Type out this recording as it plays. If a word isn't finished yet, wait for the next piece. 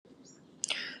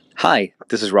Hi,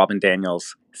 this is Robin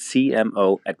Daniels,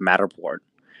 CMO at Matterport.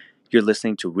 You're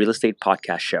listening to Real Estate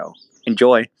Podcast Show.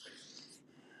 Enjoy.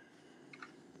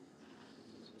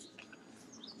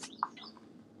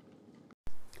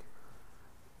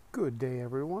 Good day,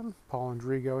 everyone. Paul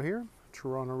Andrigo here.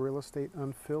 Toronto Real Estate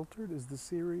Unfiltered is the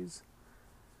series.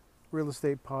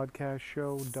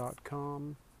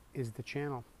 RealEstatePodcastShow.com is the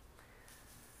channel.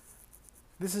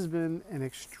 This has been an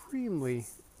extremely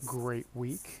great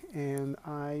week, and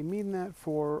I mean that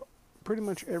for pretty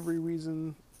much every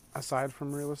reason aside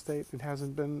from real estate. It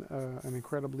hasn't been an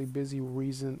incredibly busy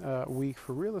week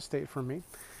for real estate for me,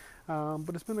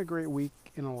 but it's been a great week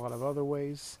in a lot of other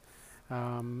ways.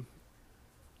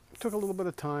 Took a little bit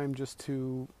of time just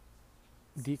to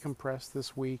decompress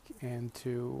this week and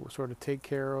to sort of take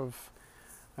care of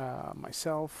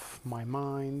myself, my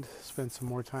mind, spend some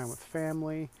more time with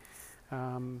family,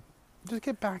 just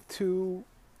get back to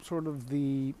sort of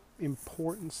the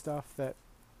important stuff that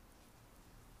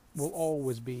will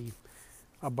always be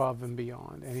above and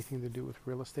beyond anything to do with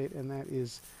real estate, and that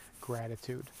is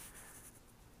gratitude.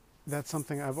 That's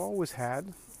something I've always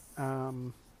had. I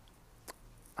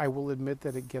will admit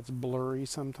that it gets blurry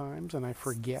sometimes, and I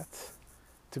forget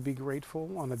to be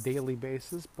grateful on a daily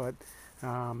basis, but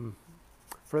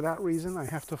for that reason, I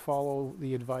have to follow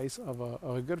the advice of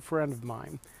a good friend of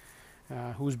mine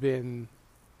who's been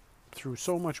through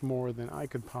so much more than I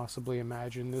could possibly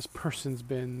imagine. This person's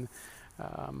been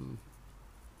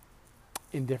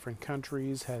in different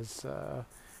countries, has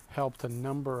helped a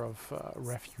number of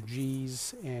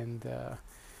refugees, and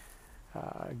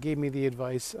gave me the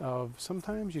advice of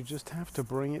sometimes you just have to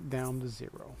bring it down to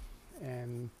zero.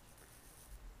 And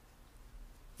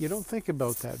you don't think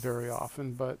about that very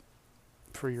often, but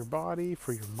for your body,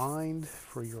 for your mind,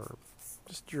 for your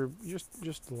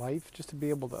life, just to be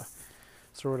able to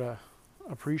sort of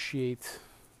appreciate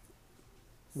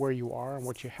where you are and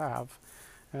what you have,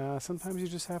 sometimes you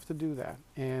just have to do that.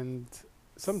 And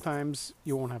sometimes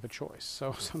you won't have a choice.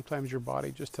 So sometimes your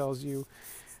body just tells you,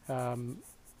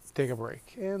 take a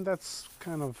break. And that's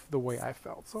kind of the way I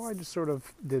felt. So I just sort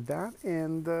of did that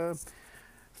and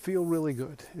feel really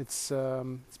good. It's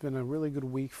been a really good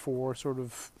week for sort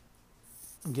of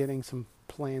getting some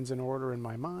plans in order in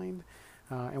my mind.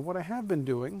 And what I have been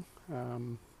doing,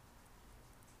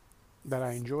 that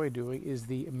I enjoy doing, is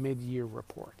the mid-year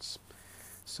reports.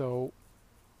 So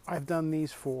I've done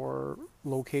these for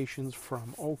locations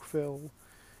from Oakville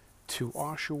to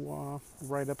Oshawa,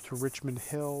 right up to Richmond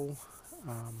Hill,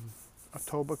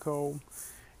 Etobicoke,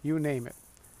 you name it.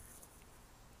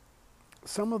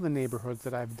 Some of the neighborhoods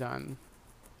that I've done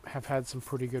have had some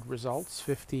pretty good results,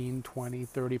 15, 20,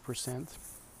 30%.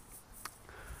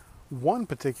 One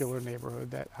particular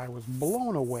neighborhood that I was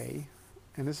blown away,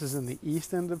 and this is in the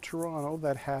east end of Toronto,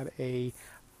 that had a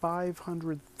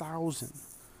 500,000,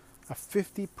 a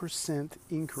 50%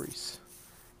 increase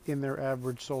in their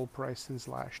average sold price since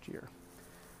last year.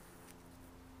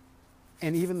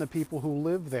 And even the people who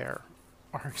live there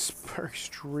are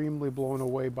extremely blown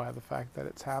away by the fact that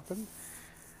it's happened.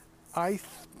 I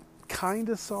kind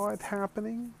of saw it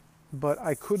happening, but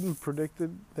I couldn't predict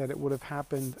that it would have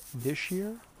happened this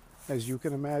year. As you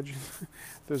can imagine,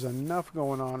 there's enough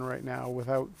going on right now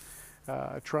without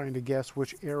trying to guess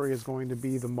which area is going to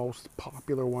be the most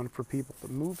popular one for people to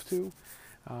move to.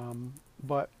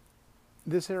 But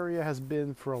this area has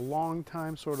been for a long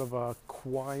time sort of a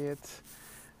quiet,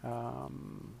 a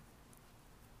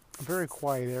very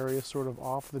quiet area, sort of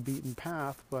off the beaten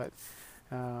path, but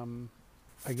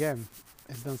again,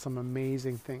 it's done some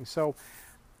amazing things. So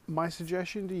my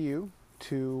suggestion to you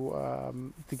to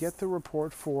get the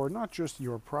report for not just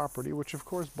your property, which of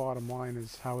course bottom line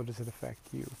is how does it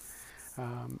affect you.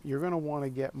 You're going to want to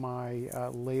get my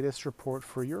latest report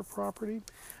for your property,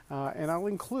 and I'll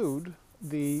include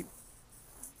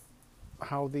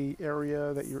how the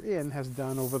area that you're in has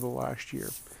done over the last year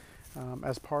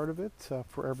as part of it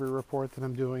for every report that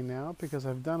I'm doing now, because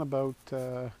I've done about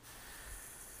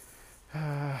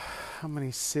how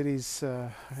many cities,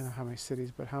 I don't know how many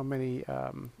cities, but how many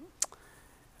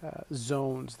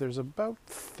zones. There's about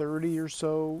 30 or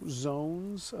so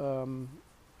zones,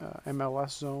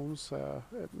 MLS zones,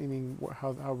 meaning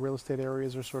how real estate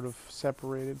areas are sort of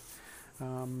separated.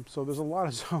 So there's a lot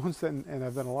of zones, and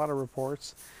I've done a lot of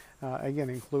reports,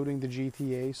 again, including the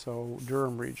GTA, so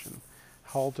Durham region,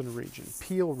 Halton region,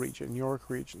 Peel region, York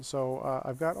region. So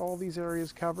I've got all these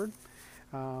areas covered.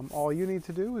 All you need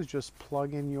to do is just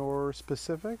plug in your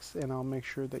specifics, and I'll make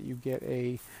sure that you get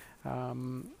a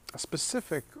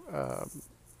specific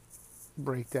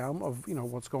breakdown of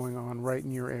what's going on right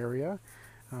in your area,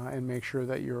 and make sure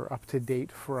that you're up to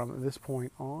date from this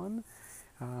point on.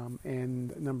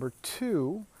 And number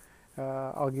two,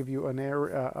 I'll give you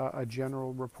a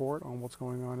general report on what's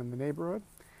going on in the neighborhood.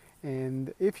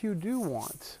 And if you do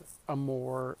want a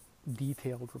more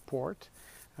detailed report,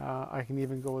 I can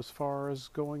even go as far as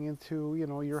going into,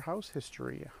 your house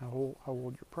history, how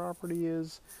old your property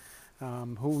is,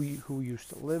 who used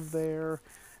to live there,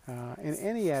 and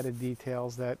any added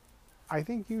details that I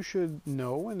think you should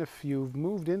know. And if you've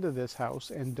moved into this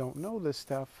house and don't know this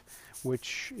stuff,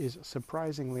 which is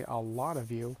surprisingly a lot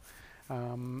of you,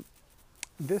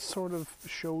 this sort of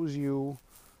shows you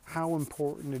how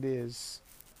important it is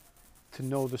to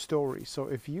know the story. So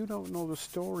if you don't know the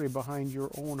story behind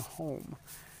your own home,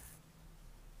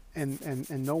 and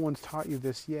no one's taught you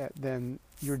this yet, then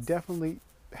you're definitely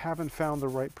haven't found the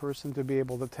right person to be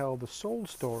able to tell the sold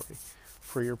story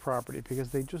for your property,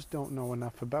 because they just don't know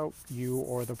enough about you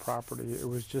or the property. It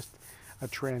was just a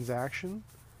transaction,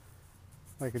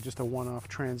 just a one-off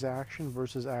transaction,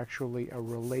 versus actually a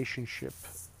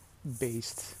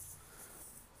relationship-based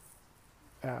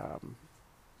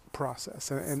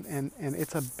process. And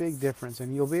it's a big difference,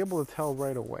 and you'll be able to tell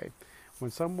right away. When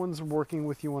someone's working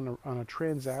with you on a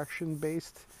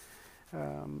transaction-based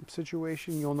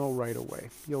situation, you'll know right away.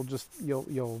 You'll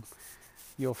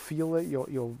feel it.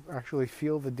 You'll actually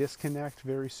feel the disconnect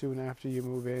very soon after you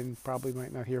move in. Probably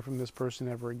might not hear from this person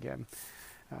ever again.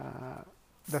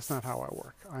 That's not how I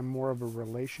work. I'm more of a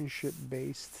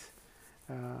relationship-based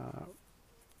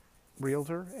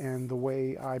realtor, and the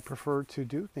way I prefer to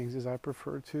do things is I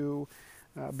prefer to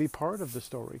be part of the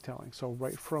storytelling. So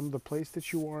right from the place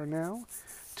that you are now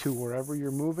to wherever you're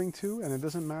moving to, and it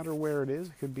doesn't matter where it is,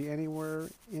 it could be anywhere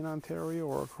in Ontario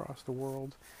or across the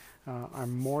world,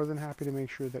 I'm more than happy to make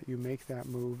sure that you make that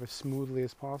move as smoothly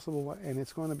as possible. And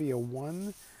it's going to be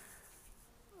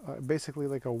basically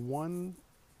like a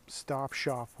one-stop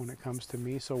shop when it comes to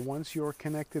me. So once you're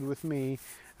connected with me,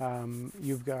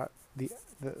 you've got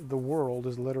the world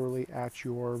is literally at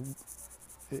your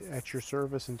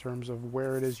service in terms of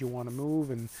where it is you want to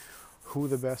move and who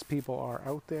the best people are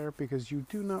out there, because you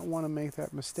do not want to make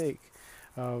that mistake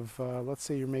of, let's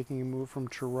say you're making a move from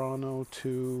Toronto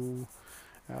to,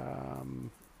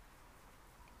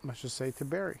 let's just say to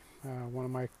Barrie. One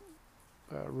of my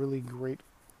really great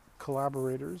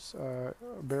collaborators,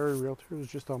 Barrie Realtor, was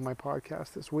just on my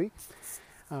podcast this week.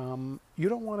 You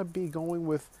don't want to be going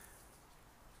with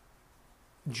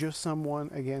just someone,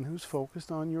 again, who's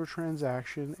focused on your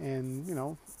transaction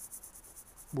and,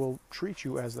 will treat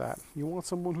you as that. You want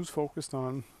someone who's focused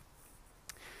on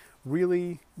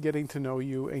really getting to know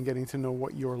you and getting to know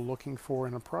what you're looking for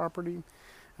in a property.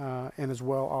 And as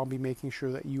well, I'll be making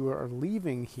sure that you are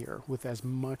leaving here with as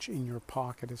much in your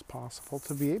pocket as possible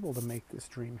to be able to make this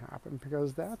dream happen,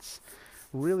 because that's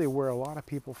really where a lot of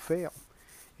people fail,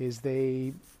 is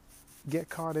they get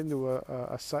caught into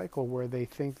a cycle where they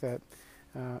think that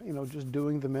just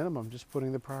doing the minimum, just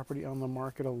putting the property on the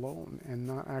market alone and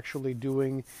not actually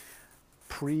doing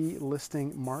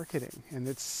pre-listing marketing. And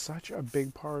it's such a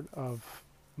big part of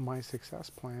my success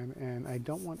plan, and I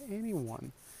don't want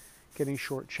anyone getting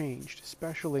shortchanged,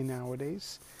 especially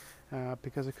nowadays,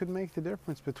 because it could make the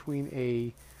difference between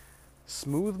a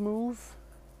smooth move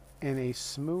and a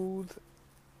smooth,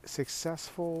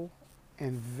 successful,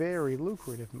 and very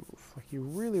lucrative move. Like, you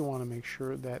really want to make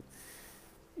sure that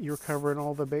you're covering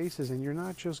all the bases and you're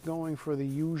not just going for the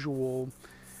usual,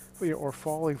 or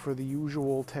falling for the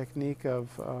usual technique of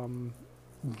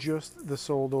just the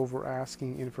sold over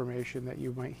asking information that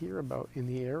you might hear about in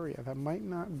the area. That might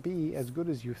not be as good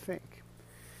as you think.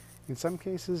 In some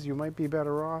cases, you might be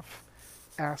better off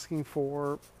asking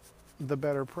for the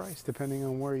better price depending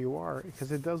on where you are,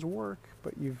 because it does work,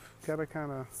 but you've got to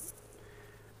kind of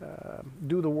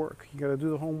do the work. You got to do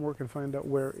the homework and find out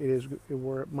where it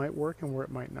might work and where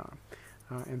it might not.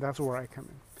 And that's where I come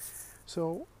in.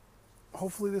 So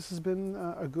hopefully this has been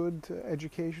a good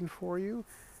education for you.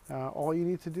 All you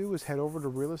need to do is head over to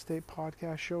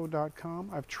realestatepodcastshow.com.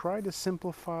 I've tried to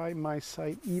simplify my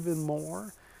site even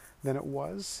more than it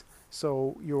was.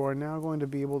 So you are now going to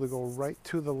be able to go right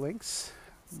to the links,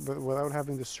 but without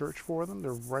having to search for them.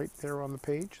 They're right there on the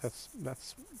page.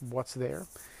 That's what's there.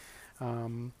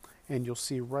 And you'll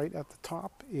see right at the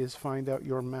top is find out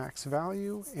your max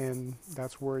value, and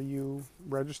that's where you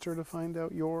register to find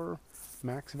out your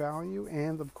max value,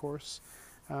 and of course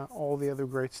all the other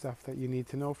great stuff that you need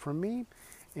to know from me.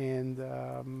 And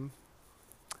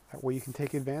that way you can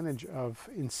take advantage of,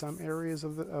 in some areas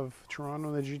of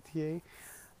Toronto and the GTA,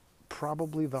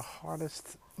 probably the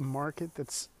hottest market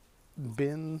that's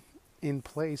been in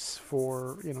place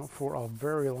for a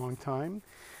very long time.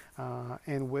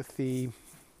 And with the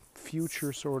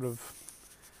future sort of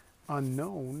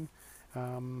unknown,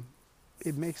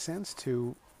 it makes sense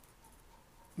to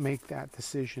make that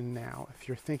decision now. If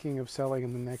you're thinking of selling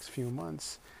in the next few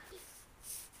months,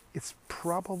 it's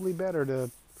probably better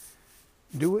to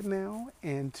do it now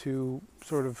and to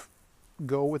sort of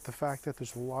go with the fact that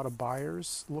there's a lot of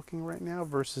buyers looking right now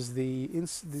versus the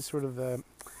sort of the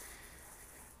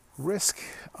risk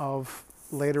of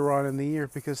later on in the year,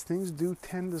 because things do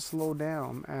tend to slow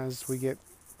down as we get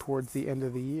towards the end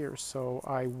of the year. So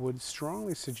I would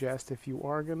strongly suggest, if you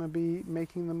are going to be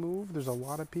making the move, there's a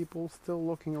lot of people still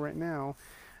looking right now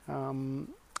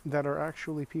that are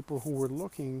actually people who were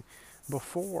looking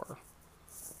before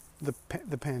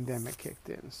the pandemic kicked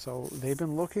in. So they've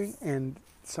been looking, and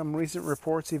some recent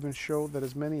reports even show that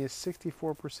as many as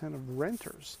 64% of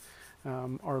renters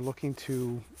are looking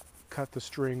to cut the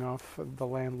string off the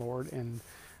landlord and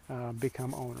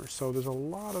become owners. So there's a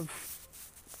lot of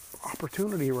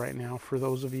opportunity right now for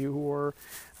those of you who are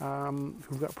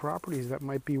who've got properties that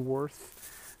might be worth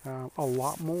a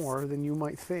lot more than you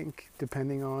might think,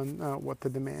 depending on what the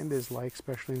demand is like,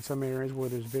 especially in some areas where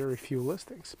there's very few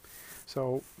listings.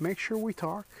 So make sure we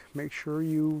talk, make sure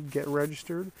you get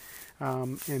registered,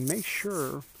 and make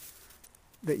sure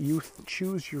that you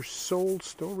choose your sold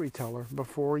storyteller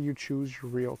before you choose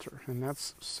your realtor. And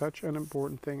that's such an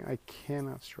important thing I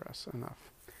cannot stress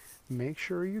enough. Make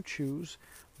sure you choose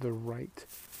the right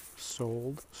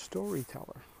sold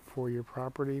storyteller for your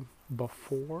property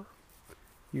before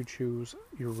you choose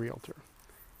your realtor.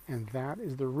 And that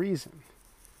is the reason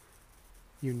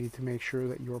you need to make sure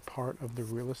that you're part of the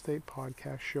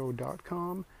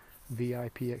realestatepodcastshow.com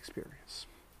VIP experience.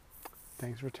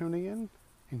 Thanks for tuning in.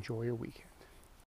 Enjoy your weekend.